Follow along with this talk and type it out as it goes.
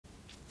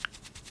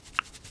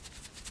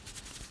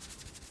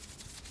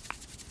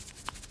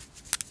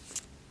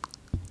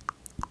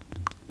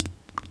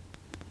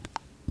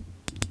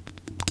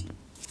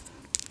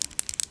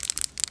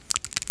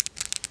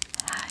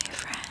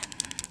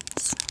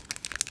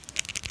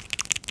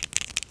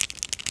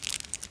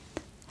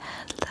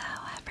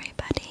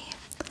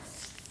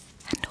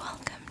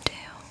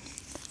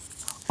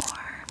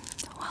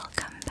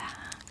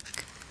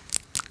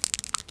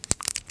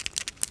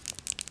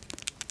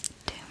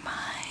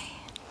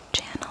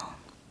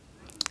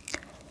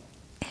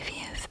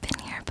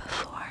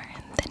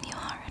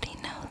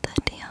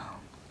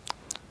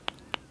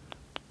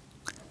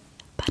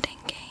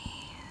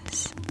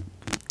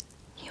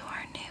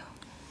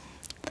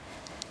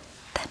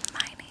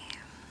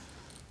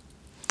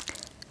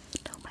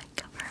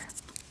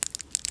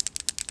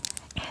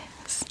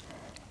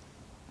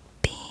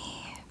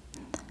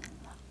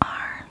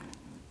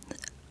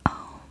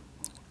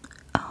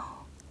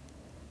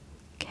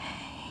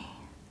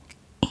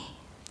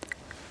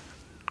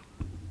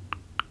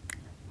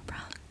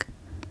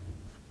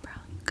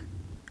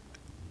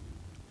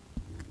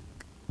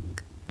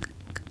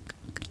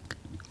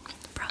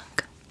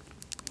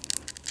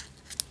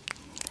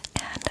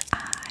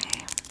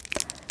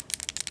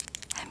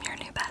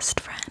best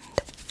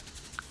friend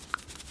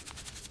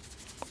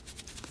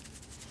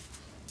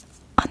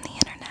on the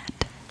internet.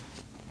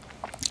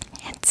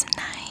 It's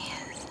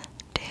nice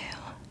to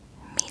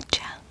meet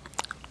ya.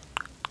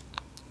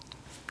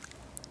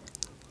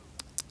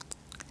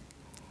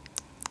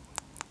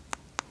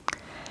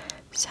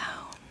 So,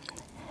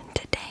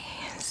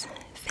 today's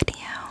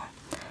video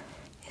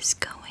is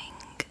going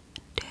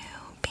to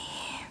be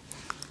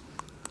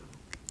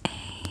a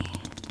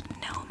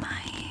no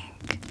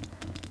mic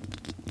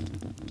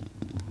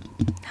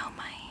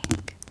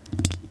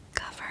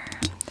cover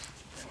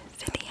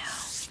video,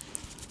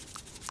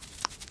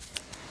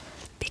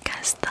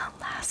 because the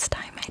last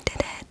time I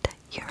did it,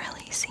 you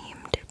really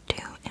seemed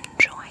to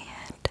enjoy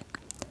it.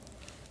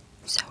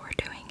 So we're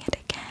doing it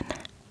again,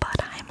 but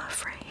I'm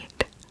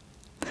afraid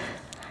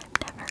I'm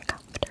never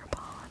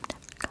comfortable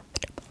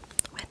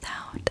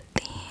without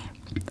the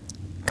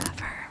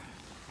cover.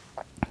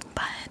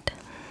 But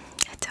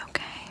it's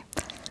okay.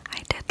 I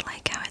did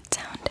like how it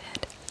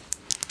sounded.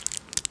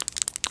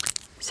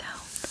 So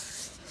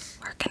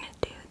we're gonna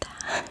do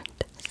that.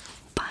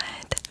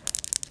 But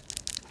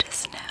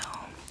just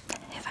know,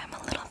 if I'm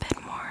a little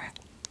bit more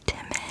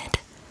timid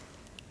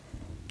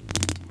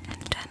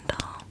and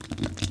gentle,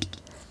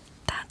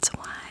 that's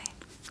why.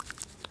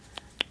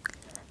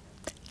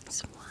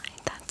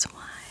 That's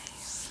why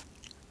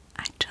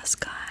I just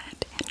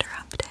got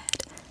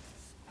interrupted,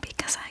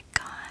 because I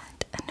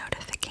got a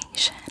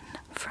notification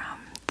from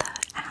the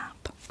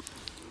app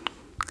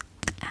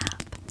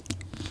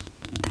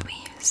that we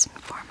use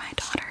for my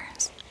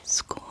daughter's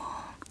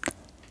school,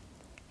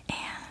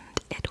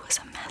 and it was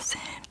a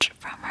message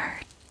from her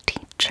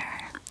teacher,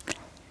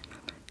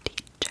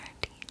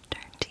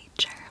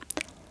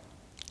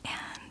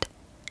 and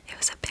it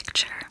was a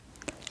picture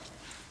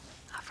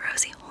of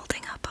Rosie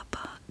holding up a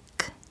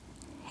book,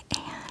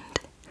 and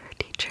her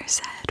teacher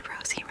said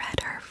Rosie read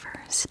her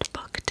first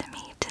book to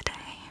me today.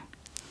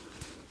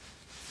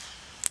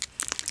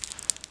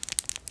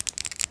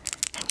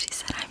 And she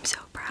said, I'm so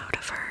proud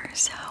of her,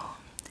 so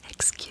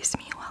excuse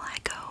me while I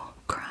go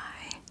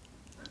cry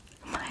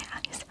my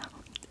eyes out.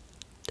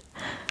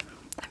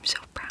 I'm so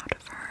proud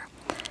of her.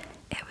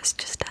 It was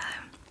just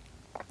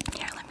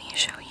here, let me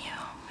show you,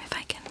 if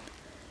I can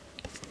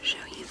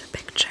show you the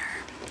picture.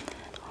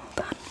 Hold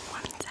on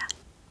one sec.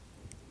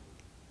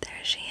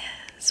 There she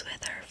is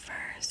with her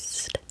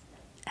first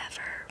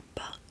ever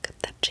book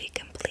that she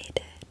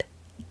completed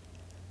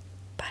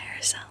by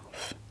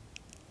herself.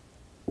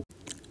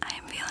 I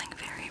am feeling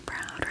very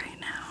proud right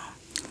now.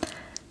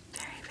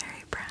 Very,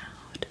 very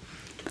proud.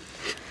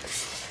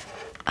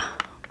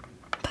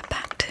 But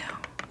back to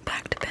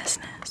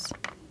business,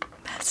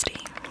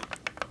 bestie.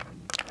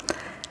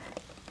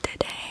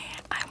 Today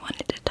I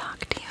wanted to talk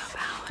to you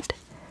about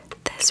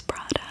this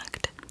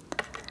product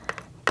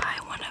by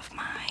one of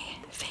my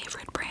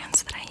favorite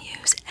brands that I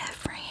use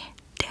every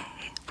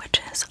day, which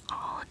is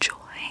All Joy.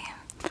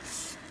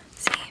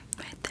 See,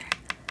 right there,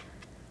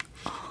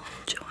 All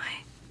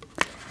Joy.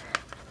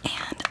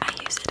 And I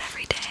use it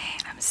every day.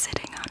 I'm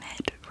sitting on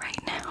it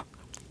right now.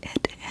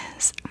 It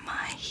is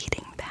my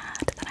heating pad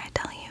that I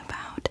tell you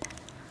about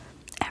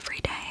every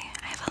day.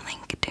 I have a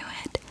link to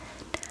it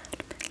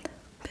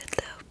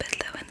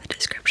below in the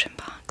description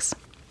box,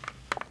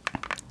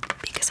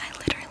 because I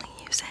literally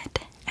use it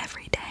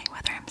every day,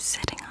 whether I'm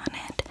sitting on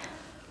it,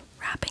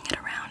 wrapping it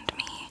around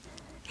me.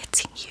 It's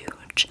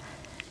huge.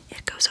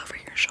 It goes over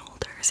your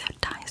shoulders,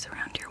 it ties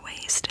around your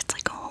waist. It's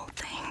like a whole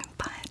thing,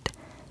 but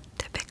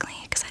typically,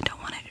 because I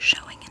don't want it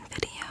showing in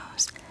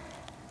videos,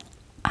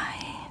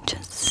 I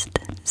just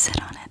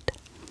sit on it.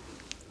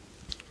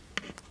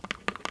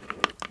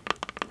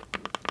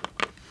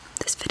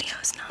 This video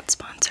is not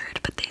sponsored,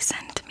 but they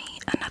sent me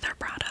another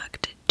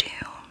product to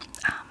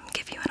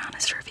give you an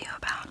honest review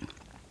about.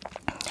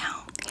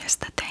 Now, here's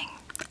the thing.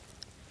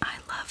 I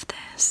love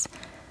this,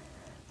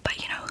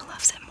 but you know who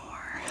loves it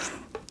more?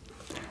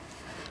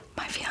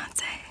 My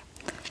fiance.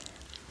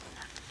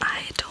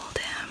 I told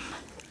him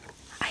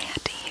I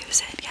had to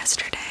use it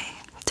yesterday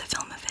to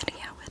film a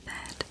video with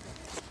it.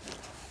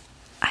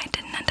 I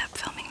didn't end up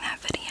filming that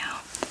video,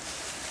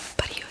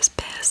 but he was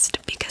pissed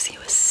because he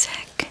was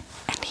sick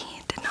and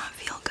he did not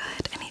feel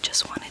good and he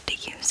just wanted to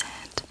use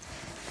it.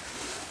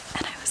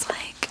 And I was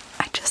like,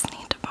 I just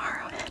need to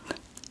borrow it. I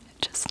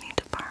just need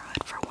to borrow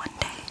it for one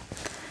day.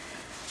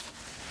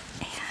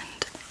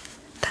 And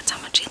that's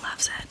how much he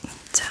loves it.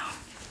 So,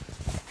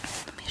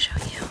 let me show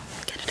you.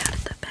 Get it out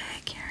of the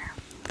bag here.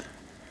 Let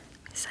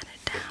me set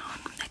it down.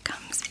 It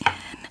comes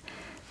in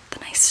the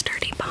nice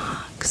sturdy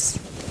box,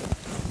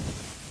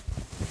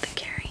 the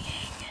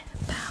carrying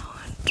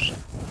pouch.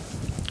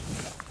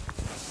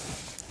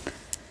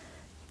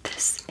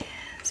 This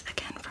is,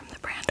 again, from the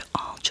brand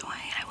All Joy.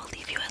 I will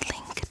leave you a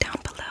link down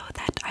below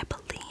that I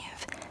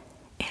believe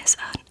is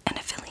an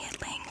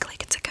affiliate link,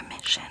 like it's a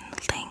commission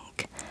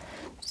link.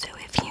 So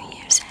if you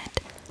use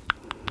it,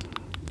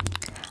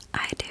 I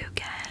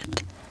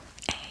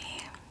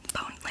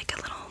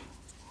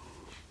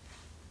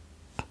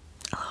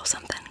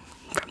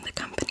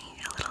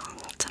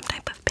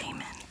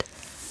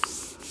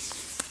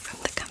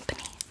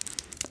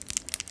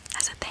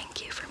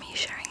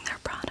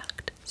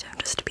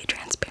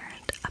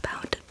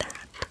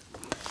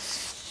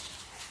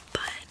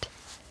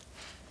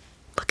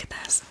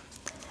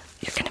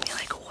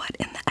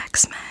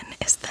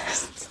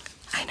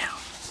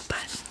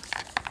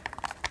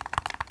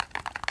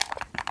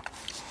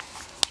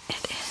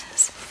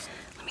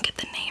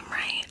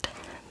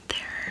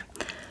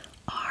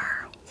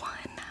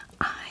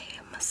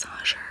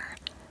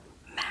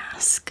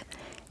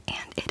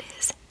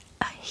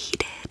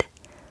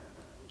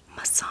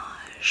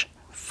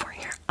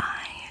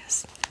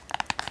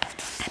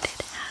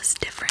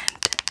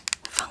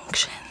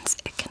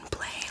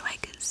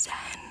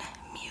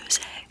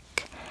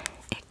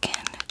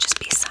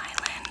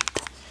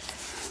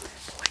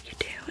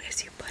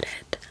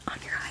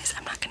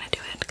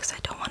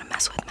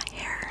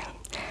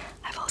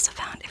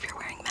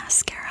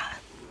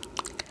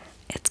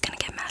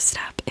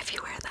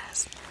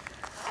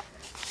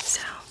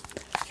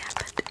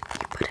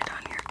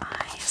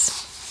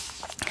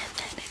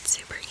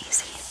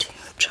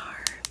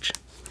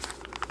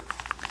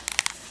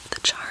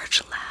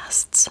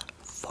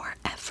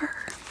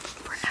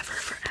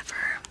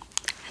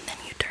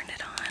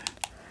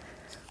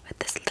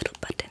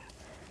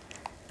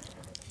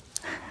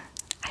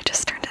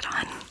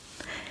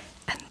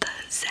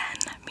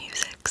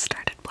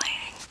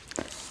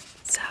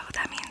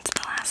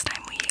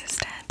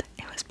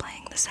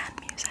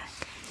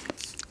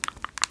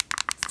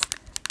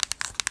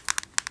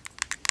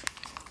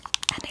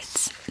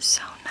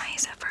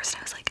at first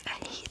I was like,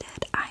 a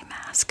heated eye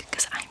mask,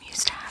 because I'm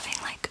used to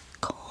having like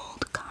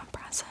cold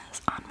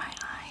compresses on my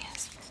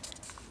eyes.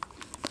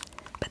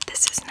 But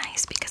this is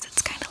nice because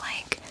it's kind of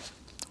like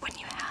when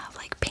you have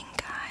like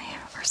pink eye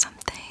or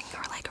something,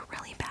 or like a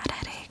really bad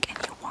headache, and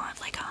you want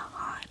like a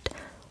hot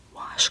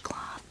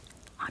washcloth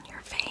on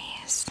your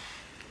face.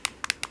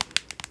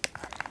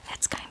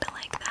 It's kind of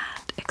like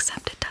that,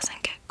 except it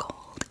doesn't get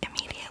cold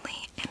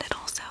immediately, and it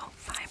also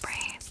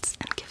vibrates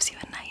and gives you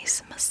a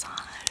nice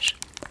massage.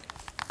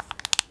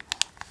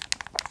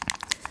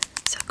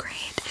 So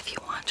great if you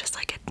want just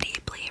like a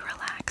deeply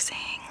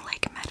relaxing,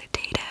 like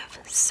meditative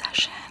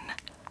session,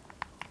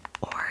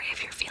 or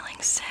if you're feeling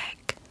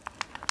sick,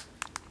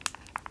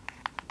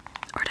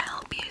 or to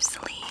help you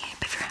sleep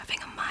if you're having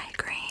a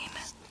migraine.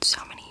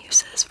 So many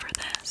uses for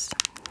this,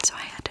 so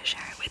I had to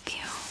share it with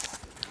you.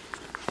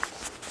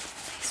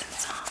 Nice and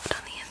soft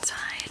on the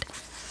inside,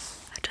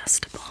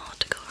 adjustable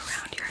to go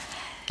around your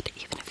head,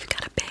 even if you've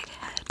got a big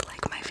head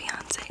like my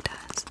fiance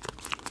does.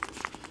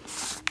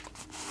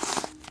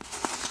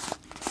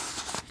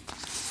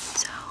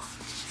 So,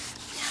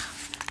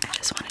 yeah, I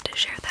just wanted to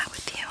share that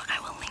with you. I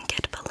will link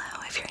it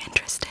below if you're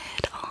interested.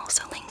 I'll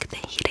also link the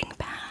heating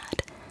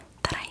pad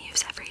that I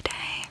use every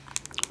day.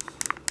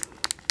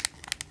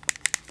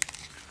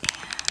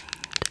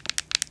 And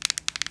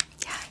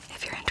yeah,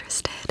 if you're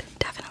interested,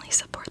 definitely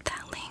support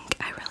that link.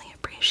 I really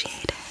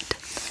appreciate it.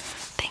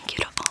 Thank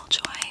you to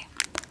Alljoy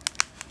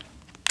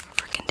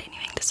for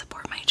continuing to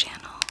support my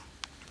channel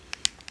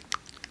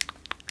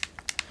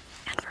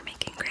and for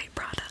making great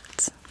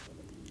products.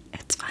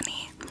 It's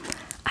funny,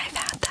 I've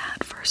had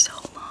that for so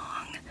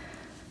long,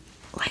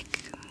 like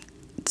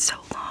so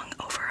long,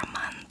 over a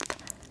month.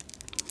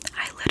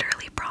 I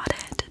literally brought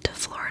it to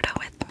Florida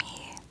with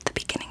me at the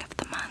beginning of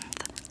the month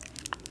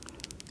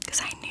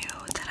because I knew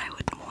that I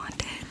would want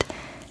it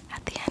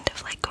at the end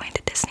of like going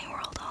to Disney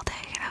World all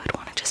day. I would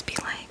want to just be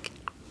like,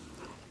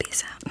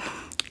 peace out.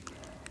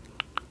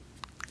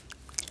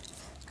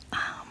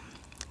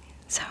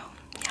 So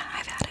yeah,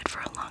 I've had it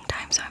for a long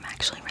time, so I'm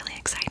actually really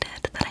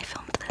excited that I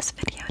filmed this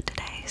video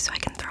today so I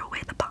can throw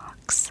away the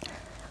box.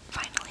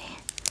 Finally.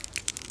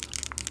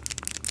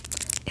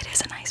 It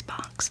is a nice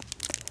box,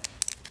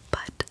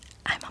 but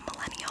I'm a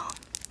millennial,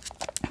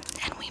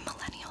 and we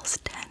millennials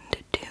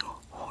tend to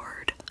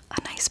hoard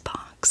a nice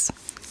box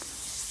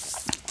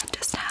and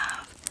just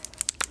have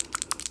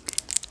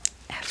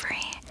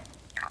every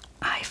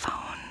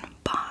iPhone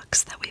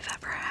box that we've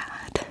ever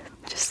had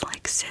just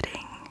like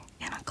sitting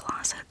in a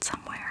closet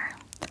somewhere.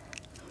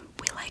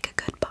 We like a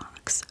good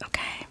box,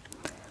 okay?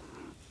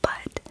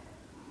 But,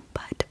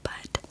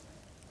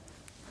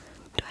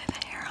 do I have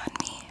a hair on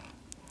me?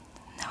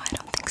 No, I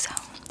don't think so.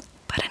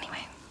 But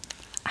anyway,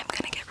 I'm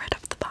gonna get rid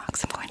of the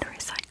box. I'm going to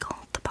recycle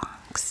the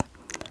box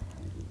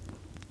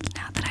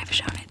now that I've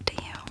shown it to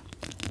you.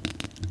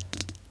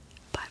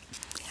 But,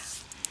 yeah.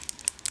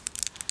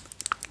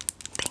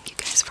 Thank you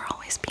guys for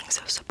always being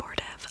so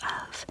supportive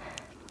of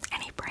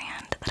any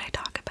brand that I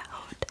talk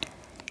about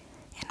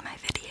in my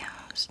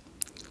videos.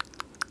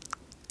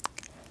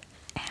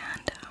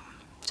 And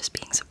just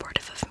being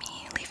supportive of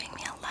me, leaving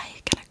me a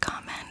like and a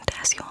comment,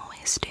 as you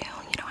always do.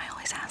 You know, I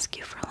always ask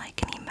you for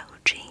like an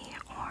emoji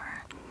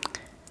or,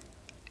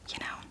 you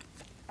know,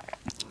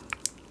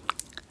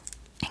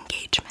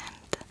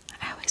 engagement.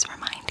 I always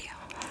remind you.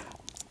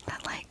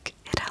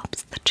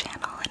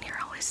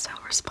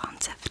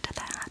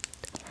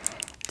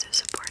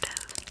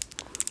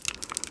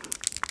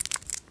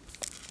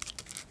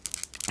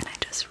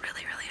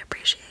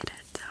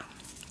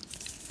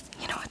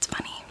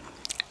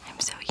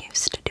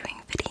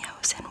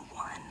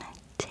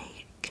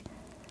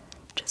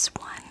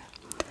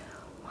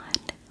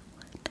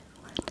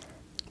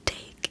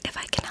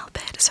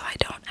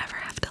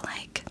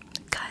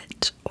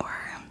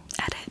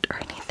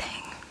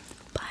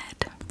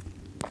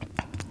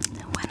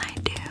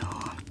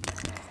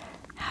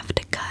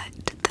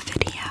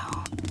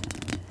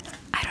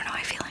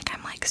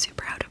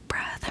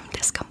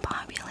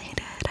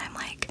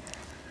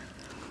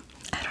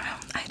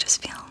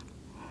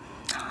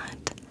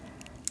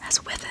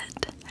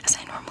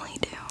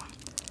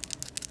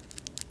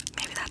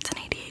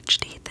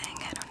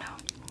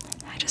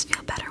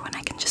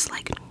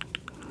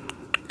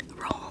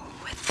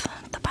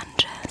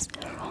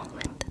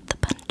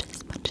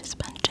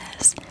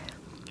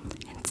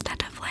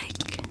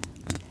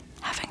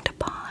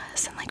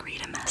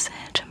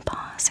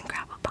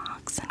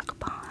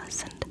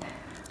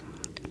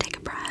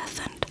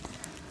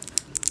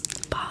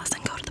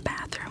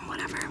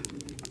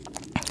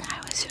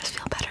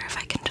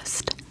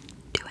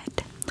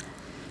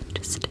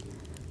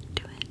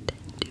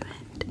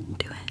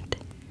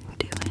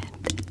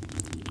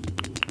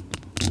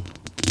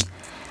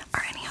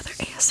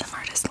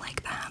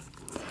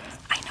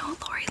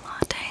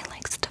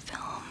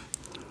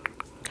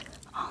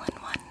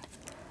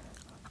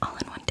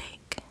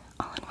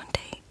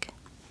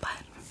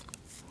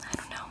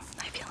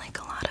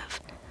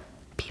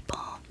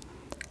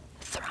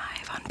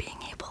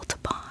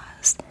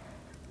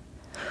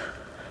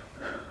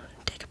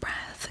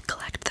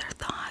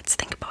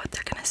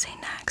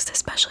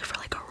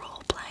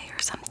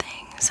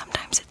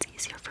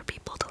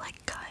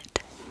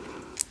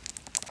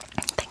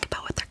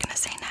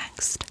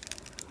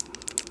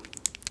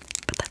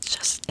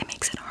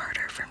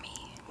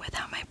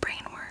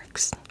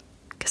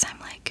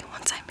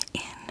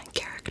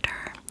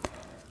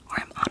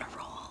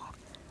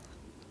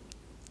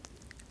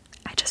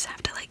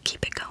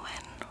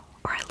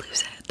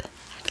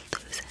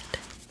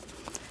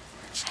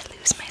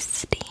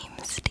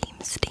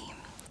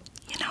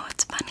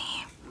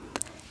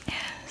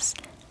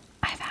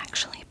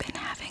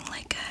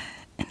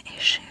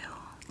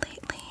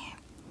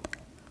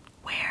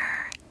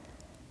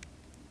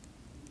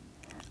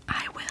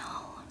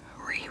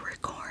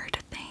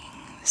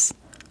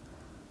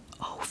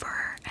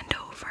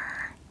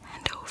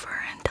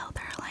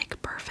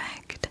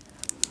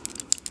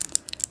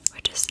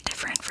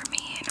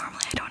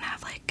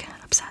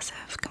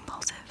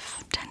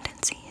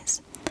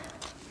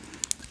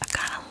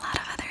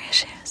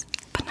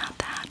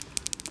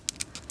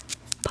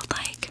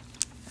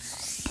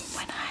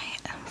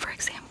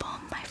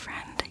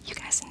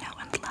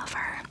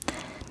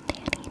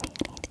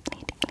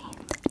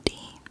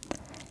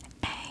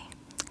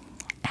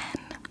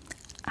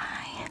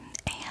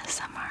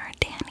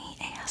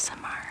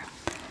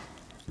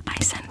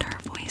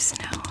 voice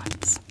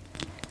notes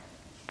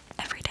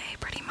every day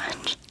pretty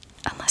much,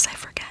 unless I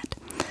forget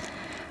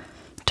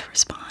to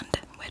respond,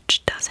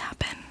 which does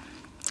happen.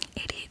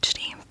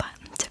 ADHD, but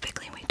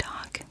typically we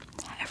talk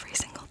every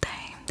single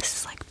day. This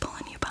is like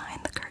pulling you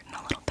behind the curtain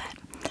a little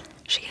bit.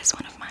 She is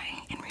one of my,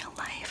 in real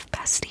life,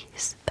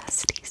 besties.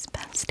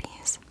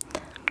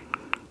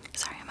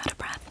 Sorry, I'm out of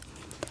breath.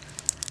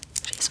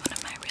 She's one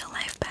of my real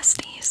life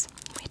besties.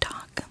 We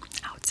talk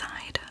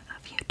outside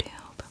of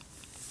YouTube.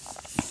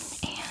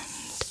 And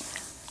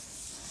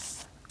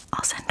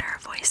I'll send her a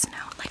voice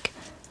note. Like,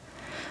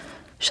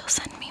 she'll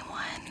send me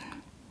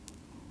one,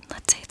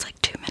 let's say it's like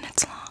 2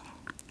 minutes long,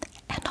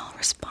 and I'll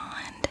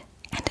respond,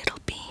 and it'll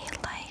be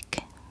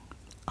like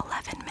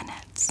 11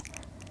 minutes.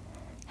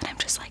 And I'm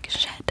just like,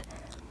 shit.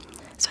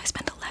 So I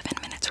spent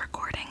 11 minutes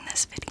recording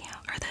this video,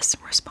 or this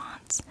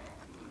response.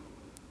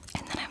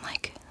 And then I'm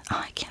like,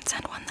 oh, I can't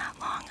send one that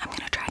long. I'm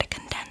gonna try to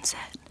condense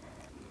it.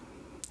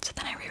 So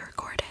then I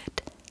re-record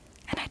it.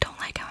 And I don't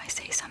like how I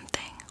say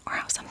something, or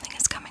how something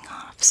is coming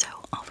off, so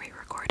I'll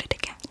re-record it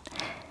again.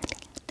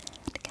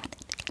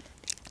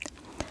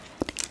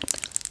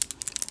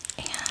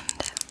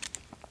 And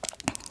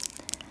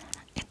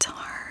it's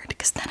hard,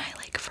 because then I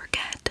like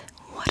forget,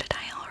 what did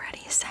I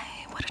already say?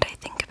 What did I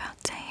think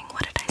about saying?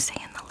 What did I say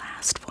in the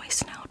last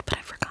voice note, but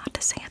I forgot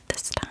to say it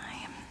this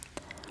time?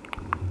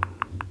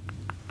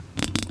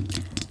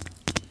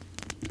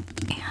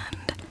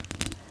 And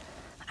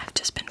I've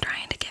just been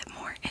trying to get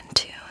more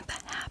into the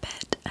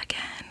habit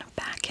again,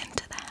 back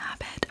into the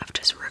habit of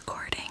just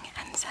recording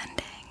and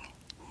sending,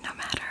 no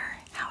matter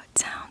how it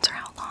sounds or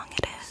how long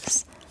it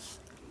is.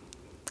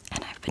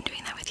 And I've been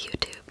doing that with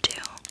YouTube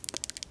too.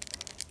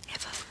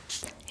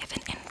 If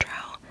an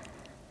intro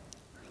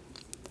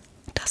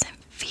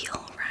doesn't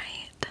feel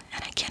right,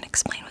 and I can't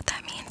explain what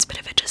that means, but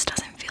if it just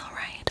doesn't feel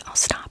right, I'll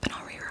stop and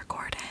I'll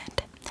re-record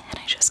it. And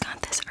I just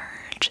got this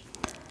urge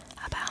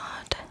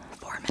about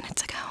 4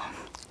 minutes ago,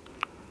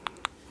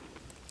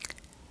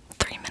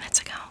 3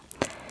 minutes ago,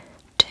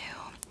 to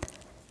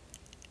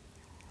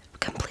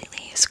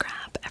completely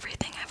scrap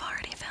everything I've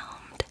already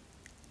filmed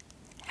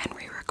and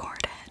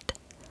re-record it,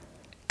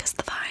 because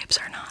the vibes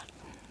are not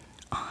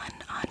on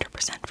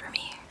 100% for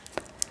me.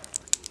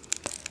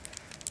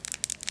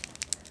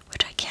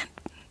 Which I can't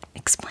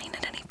explain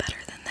it any better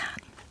than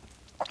that.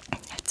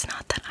 It's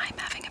not that I'm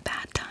having a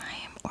bad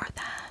time or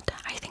that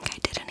I think I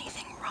did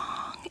anything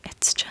wrong.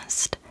 It's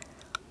just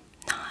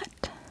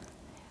not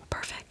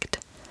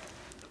perfect.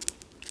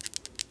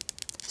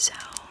 So,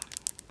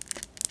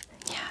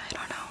 yeah, I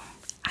don't know.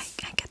 I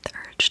get the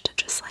urge to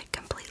just like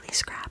completely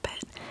scrap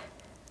it.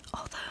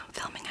 All the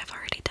filming I've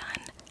already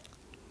done.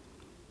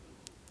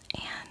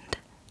 And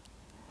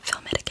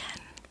film it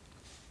again.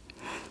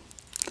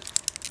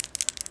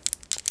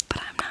 But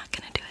I'm not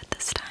gonna do it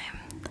this time,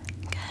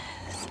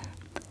 because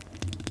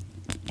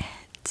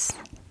it's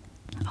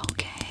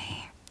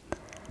okay.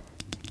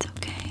 It's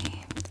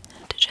okay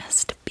to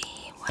just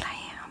be what I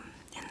am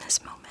in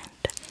this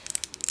moment.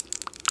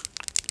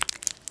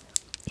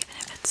 Even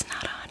if it's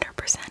not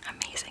 100%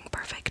 amazing,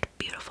 perfect,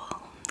 beautiful,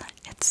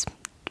 it's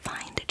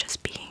fine to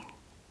just be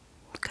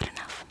good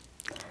enough,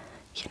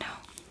 you know?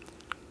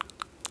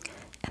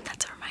 And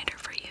that's a reminder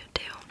for you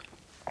too.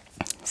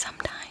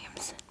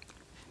 Sometimes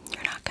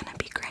you're not gonna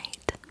be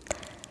great.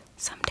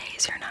 Some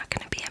days you're not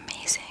gonna be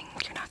amazing.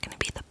 You're not gonna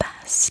be the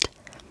best.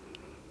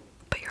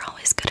 But you're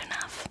always good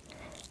enough.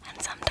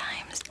 And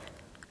sometimes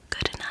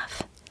good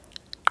enough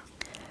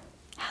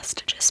has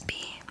to just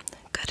be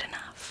good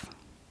enough.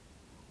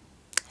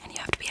 And you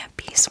have to be at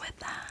peace with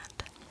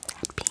that.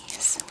 At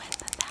peace with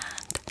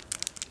that.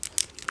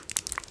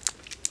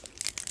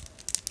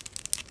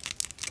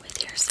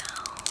 With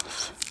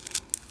yourself.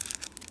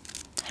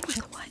 And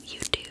with what you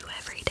do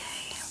every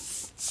day.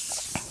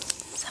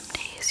 Some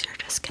days you're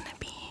just gonna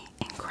be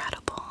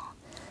incredible,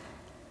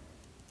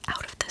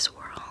 out of this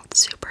world,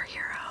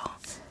 superhero.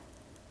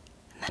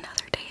 And then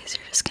other days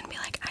you're just gonna be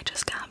like, I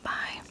just got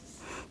by.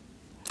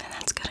 And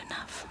that's good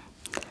enough.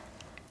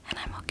 And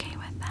I'm okay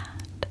with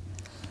that.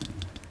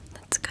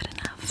 That's good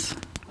enough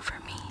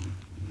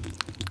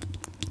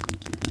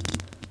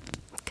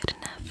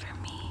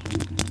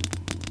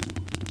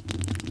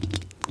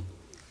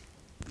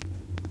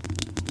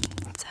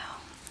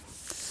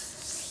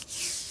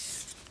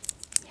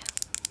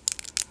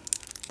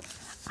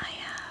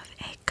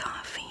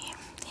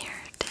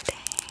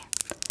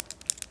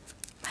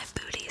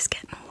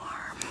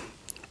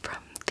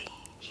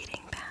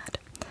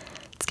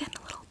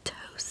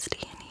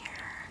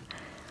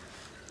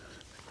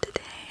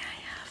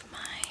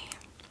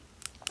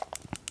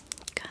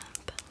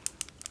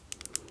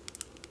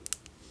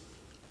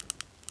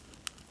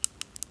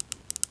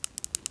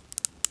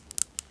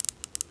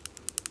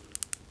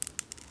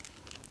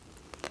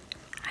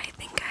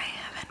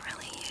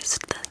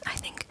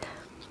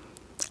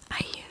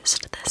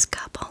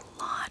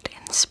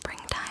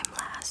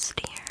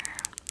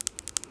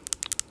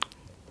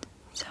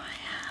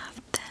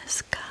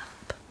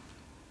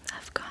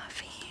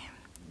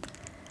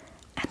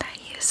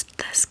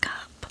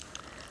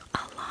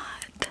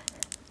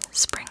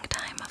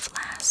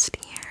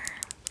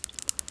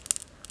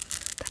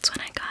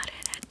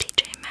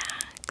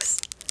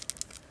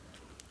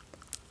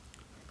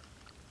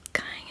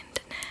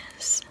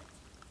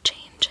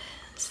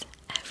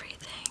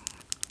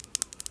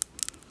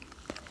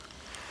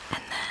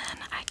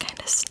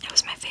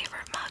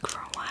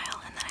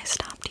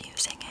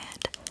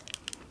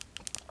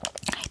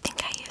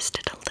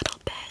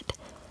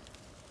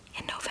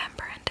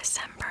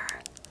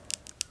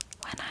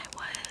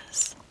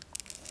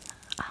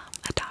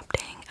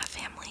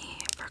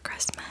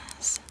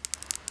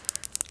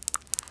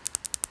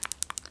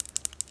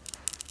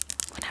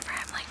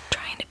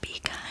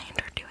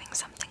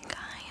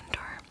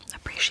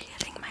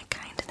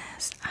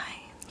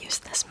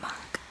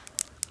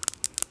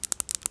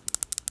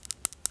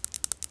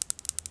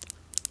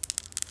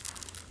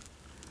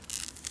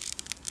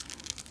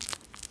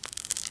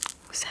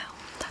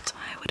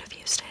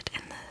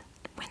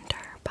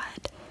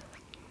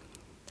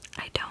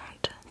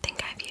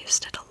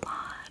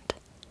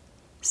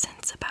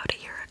since about a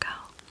year ago.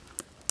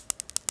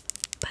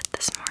 But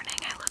this morning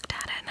I looked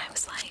at it and I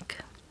was like,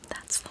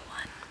 that's the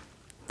one.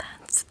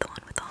 That's the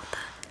one with all the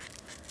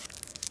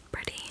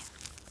pretty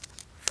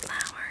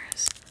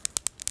flowers.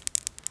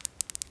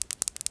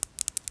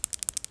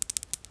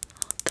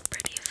 All the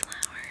pretty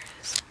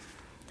flowers.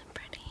 The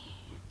pretty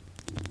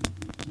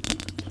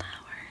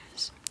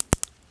flowers.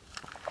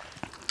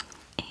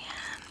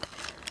 And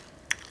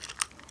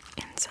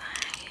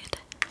inside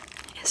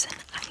is an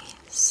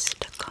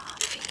iced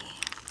coffee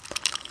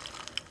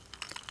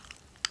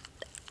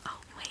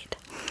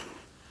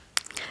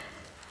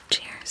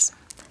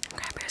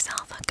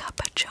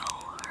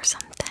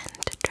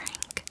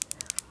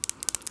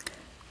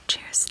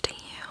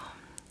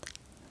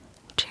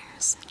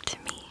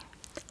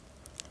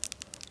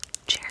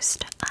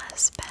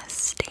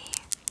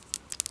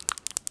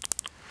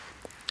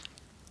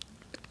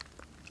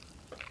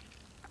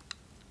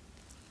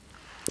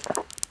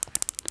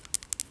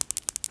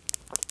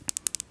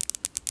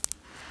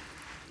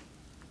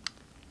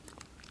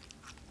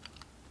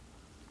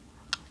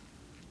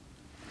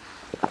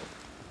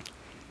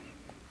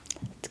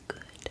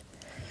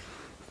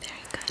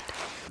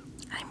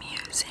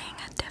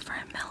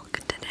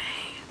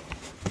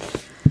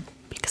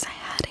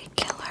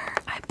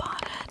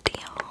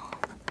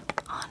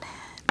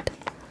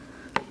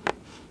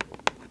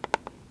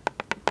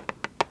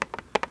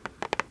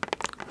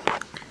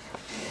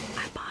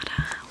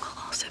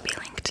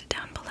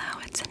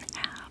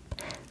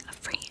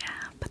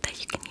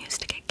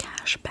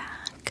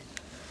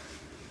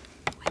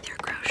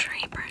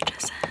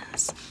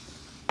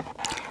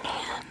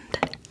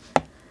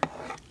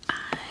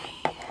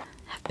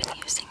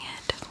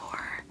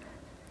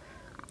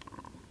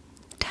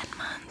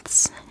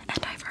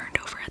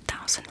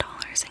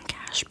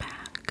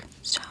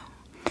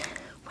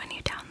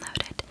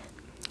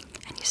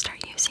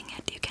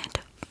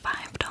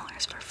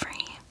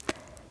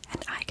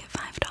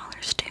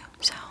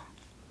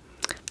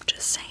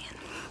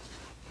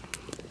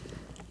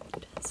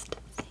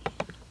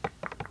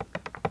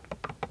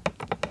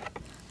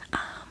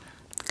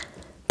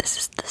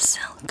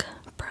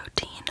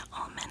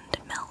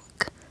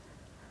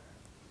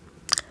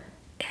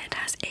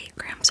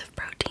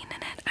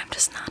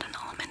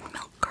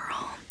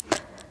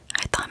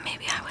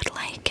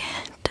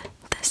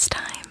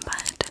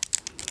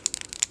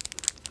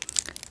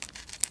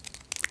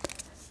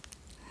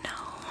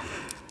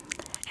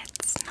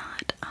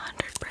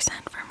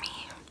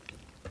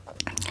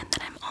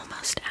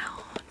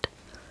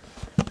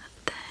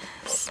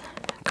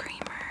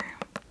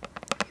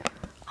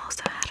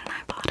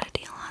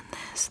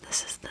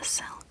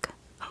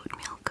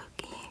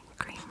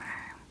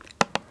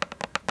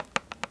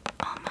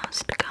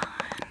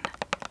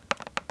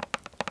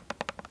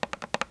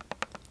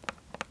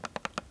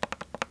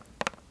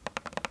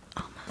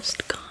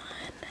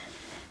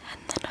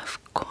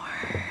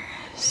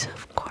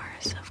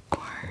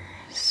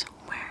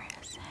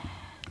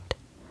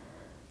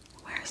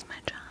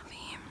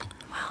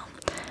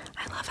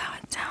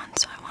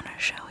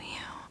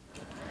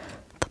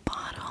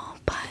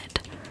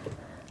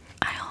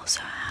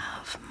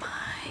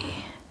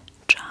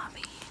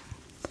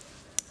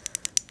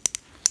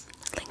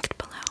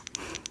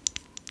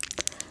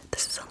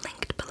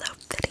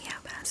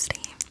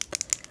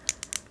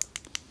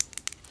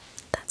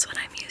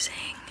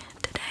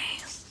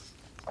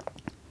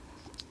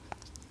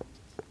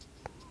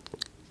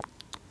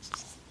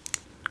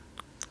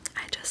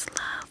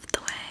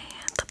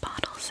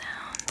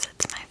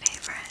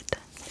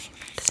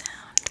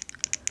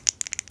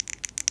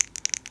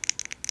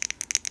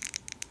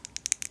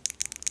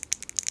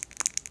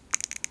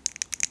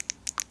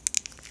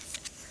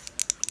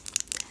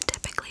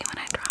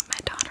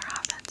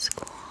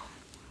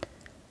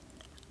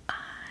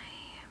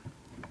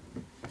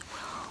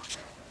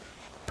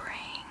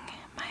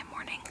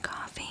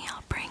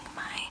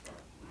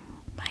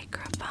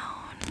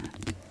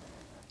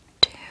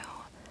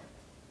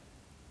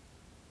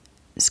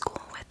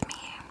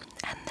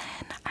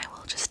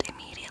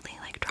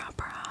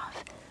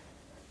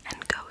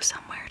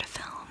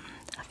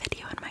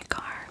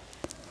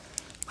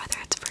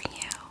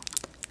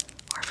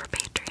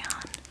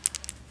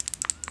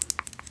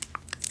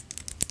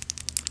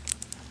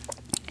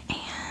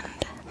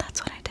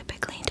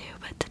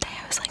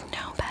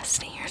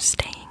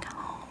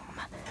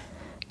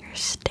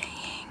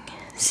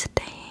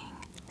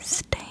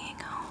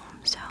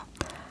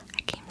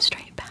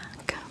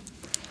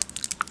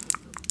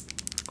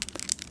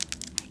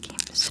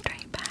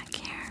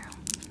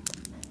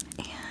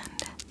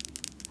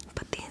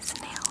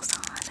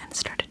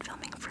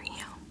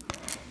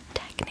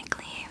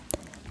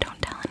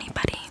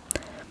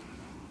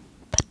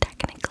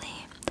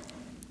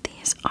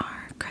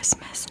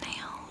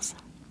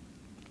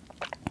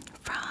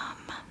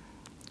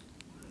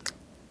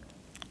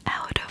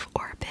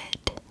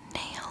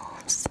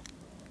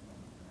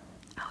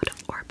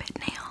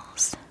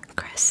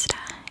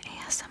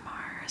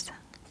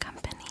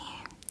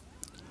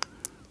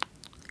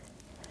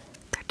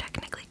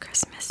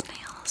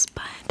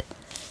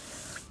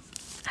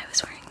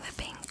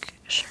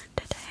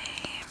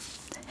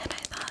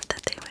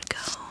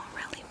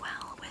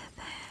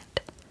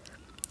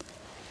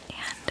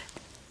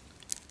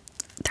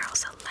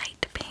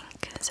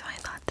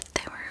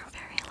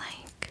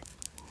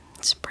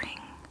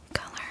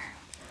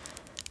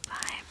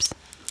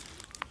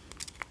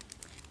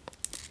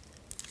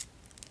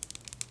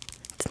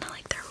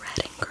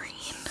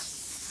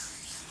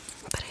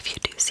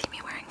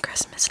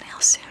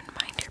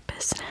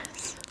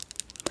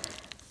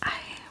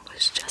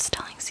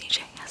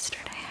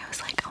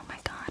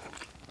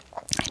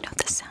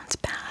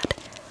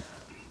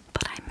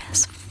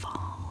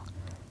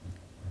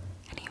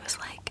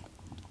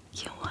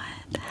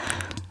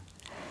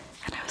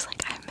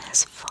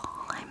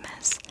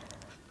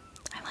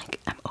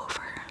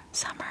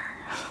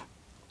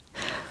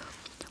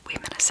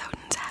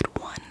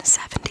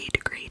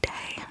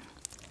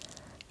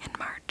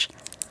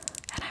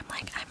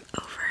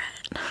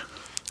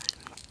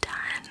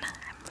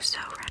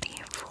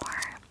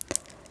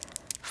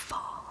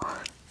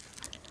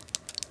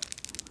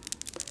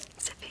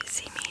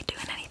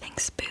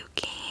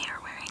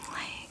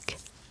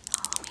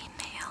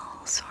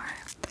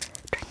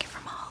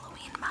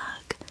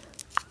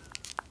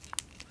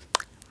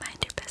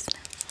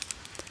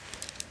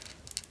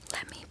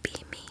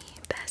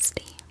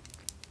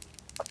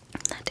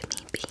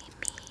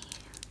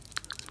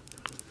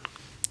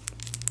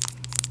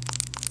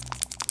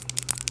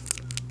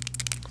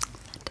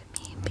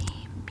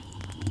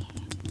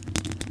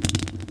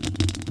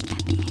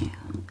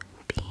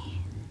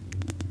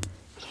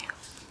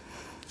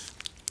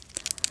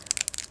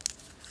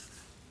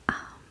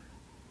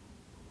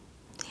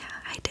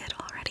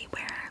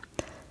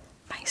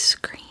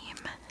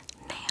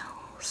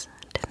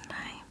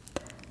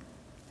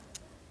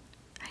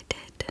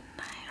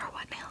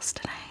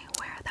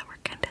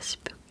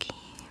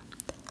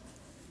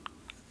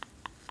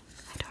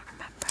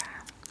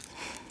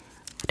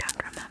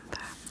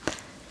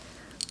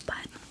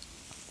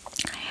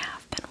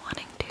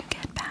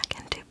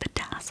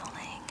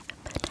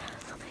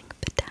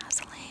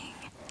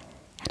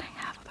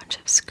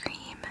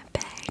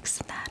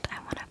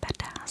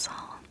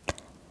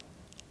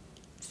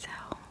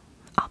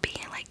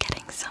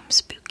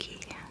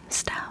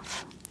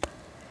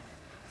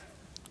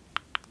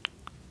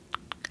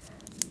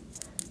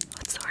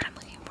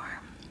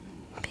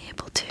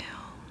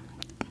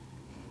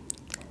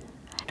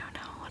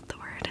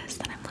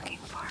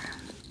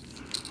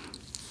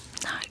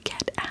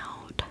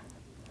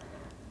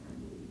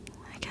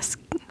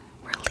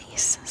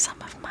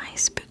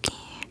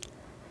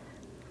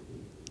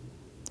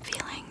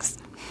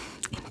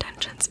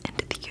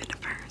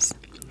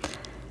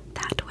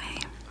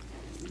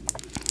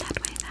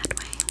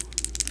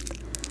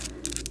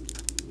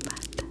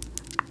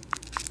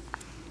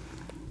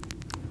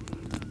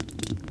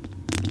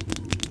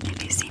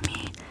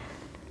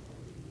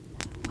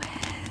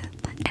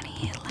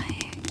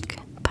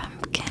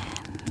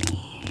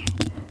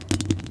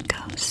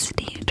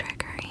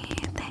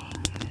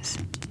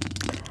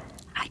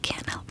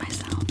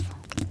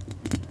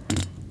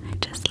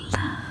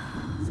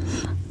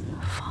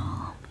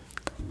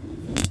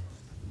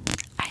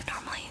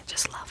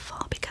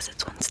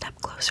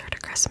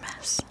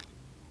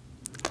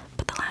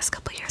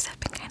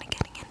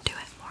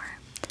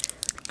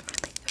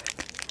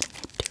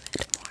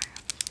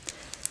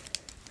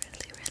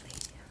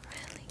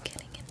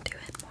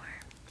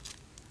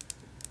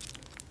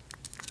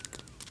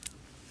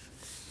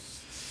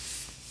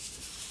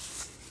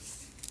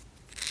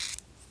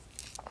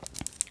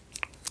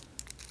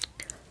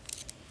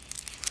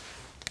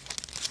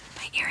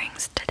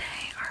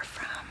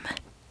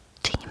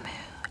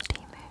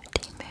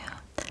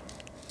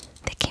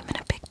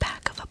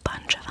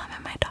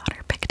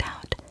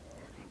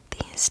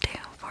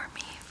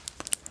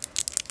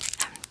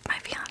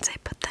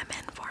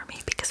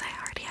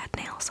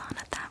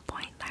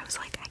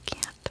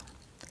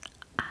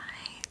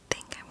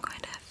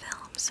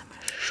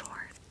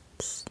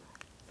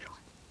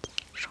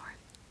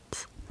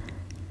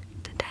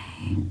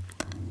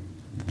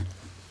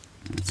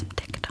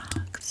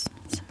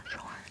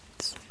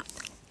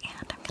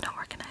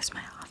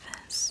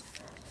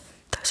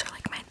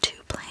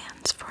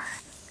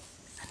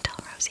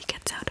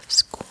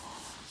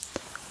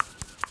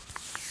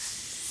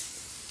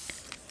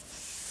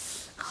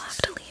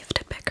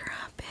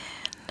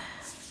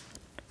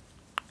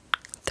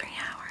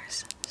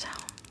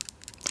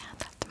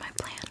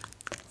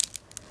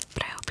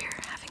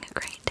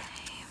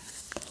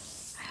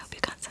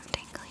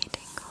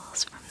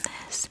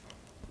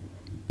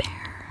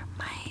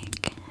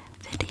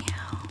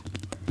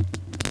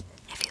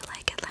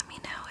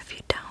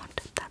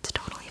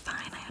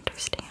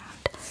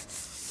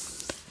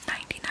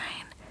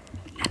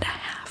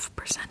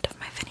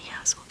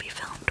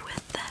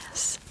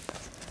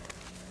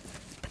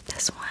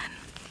one